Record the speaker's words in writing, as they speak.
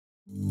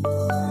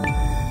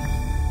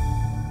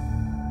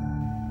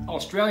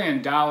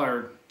Australian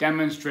dollar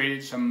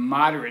demonstrated some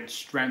moderate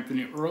strength in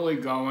the early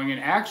going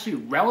and actually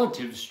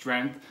relative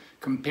strength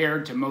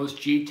compared to most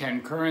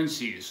G10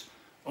 currencies.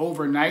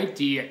 Overnight,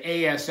 the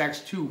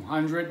ASX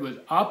 200 was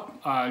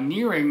up,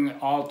 nearing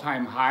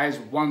all-time highs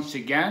once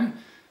again.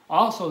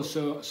 Also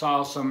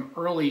saw some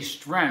early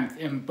strength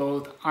in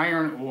both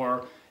iron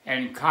ore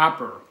and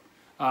copper.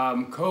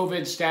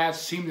 COVID stats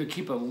seem to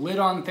keep a lid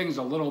on things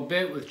a little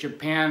bit, with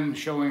Japan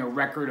showing a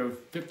record of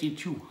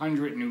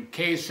 5,200 new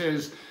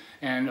cases,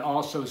 and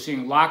also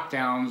seeing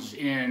lockdowns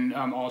in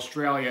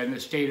Australia and the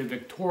state of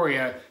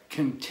Victoria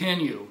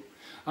continue.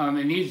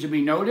 It needs to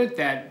be noted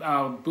that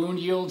bond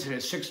yields hit a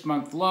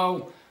 6-month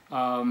low.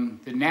 The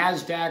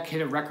NASDAQ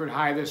hit a record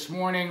high this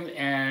morning,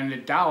 and the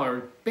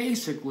dollar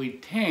basically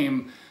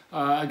tame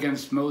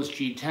against most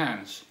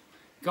G10s.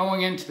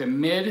 Going into the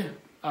mid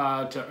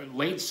to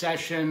late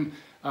session,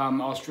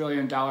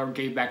 Australian dollar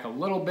gave back a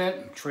little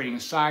bit, trading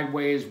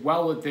sideways,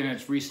 well within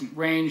its recent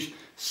range.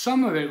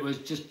 Some of it was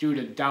just due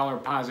to dollar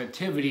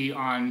positivity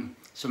on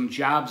some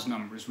jobs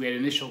numbers. We had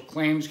initial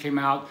claims came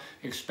out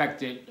a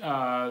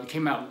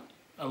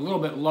little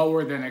bit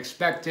lower than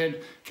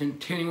expected,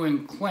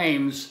 continuing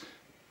claims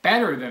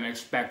better than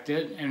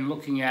expected, and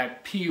looking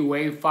at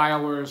PUA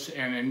filers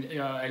and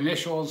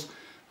initials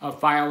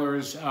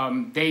filers,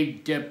 they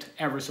dipped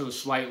ever so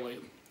slightly.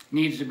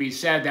 Needs to be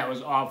said that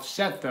was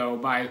offset though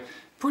by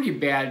pretty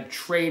bad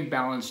trade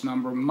balance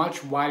number,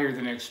 much wider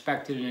than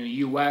expected in the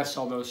US,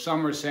 although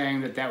some are saying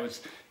that that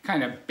was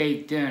kind of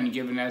baked in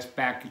given that's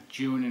back in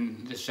June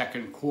in the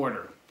second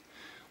quarter.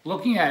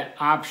 Looking at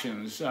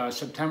options,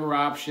 September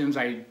options,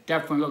 I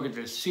definitely look at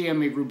the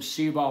CME Group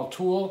CVOL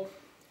tool.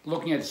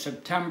 Looking at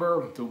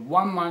September, the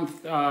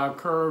 1-month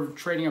curve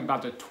trading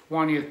about the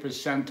 20th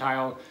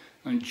percentile,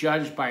 and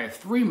judged by a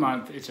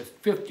 3-month, it's a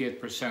 50th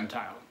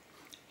percentile.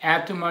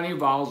 At the money,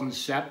 vols and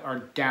SEP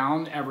are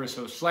down ever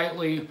so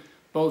slightly.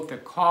 Both the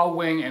call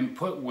wing and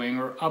put wing,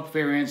 or up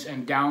variance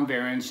and down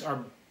variance,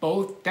 are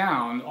both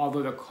down,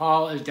 although the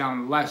call is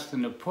down less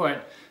than the put,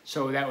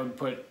 so that would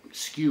put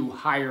skew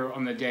higher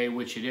on the day,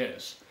 which it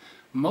is.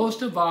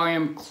 Most of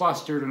volume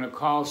clustered on the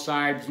call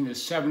side between the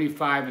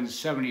 75 and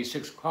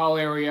 76 call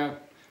area.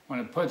 On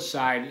the put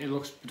side, it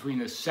looks between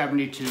the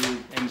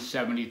 72 and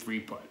 73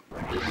 put.